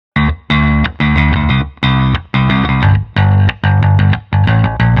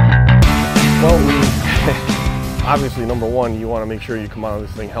Obviously, number one, you want to make sure you come out of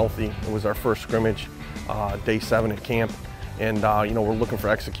this thing healthy. It was our first scrimmage, day 7 at camp. And you know, we're looking for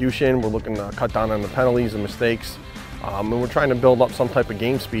execution. We're looking to cut down on the penalties and mistakes. And we're trying to build up some type of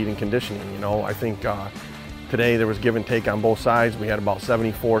game speed and conditioning. You know, I think today there was give and take on both sides. We had about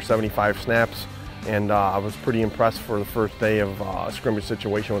 74, 75 snaps. And I was pretty impressed for the first day of a scrimmage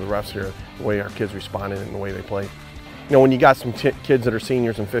situation with the refs here, the way our kids responded and the way they played. You know, when you got some kids that are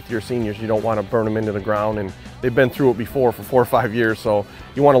seniors and fifth-year seniors, you don't want to burn them into the ground, and they've been through it before for 4 or 5 years, so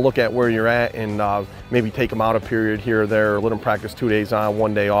you want to look at where you're at and maybe take them out a period here or there, or let them practice 2 days on,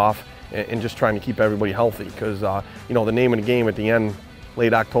 1 day off, and just trying to keep everybody healthy, because you know, the name of the game at the end,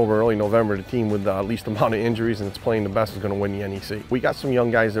 late October, early November, the team with the least amount of injuries and it's playing the best is going to win the NEC. We got some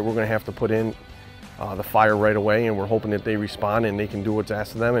young guys that we're going to have to put in the fire right away, and we're hoping that they respond and they can do what's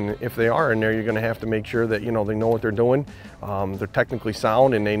asked of them. And if they are in there, you're going to have to make sure that, you know, they know what they're doing, they're technically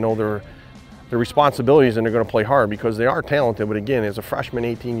sound, and they know their responsibilities, and they're going to play hard because they are talented. But again, as a freshman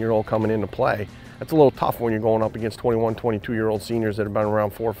 18-year-old coming into play, that's a little tough when you're going up against 21, 22-year-old seniors that have been around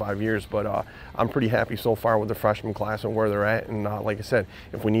 4 or 5 years. But I'm pretty happy so far with the freshman class and where they're at. And like I said,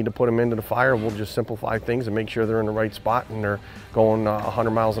 if we need to put them into the fire, we'll just simplify things and make sure they're in the right spot and they're going 100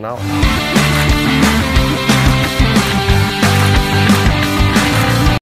 miles an hour.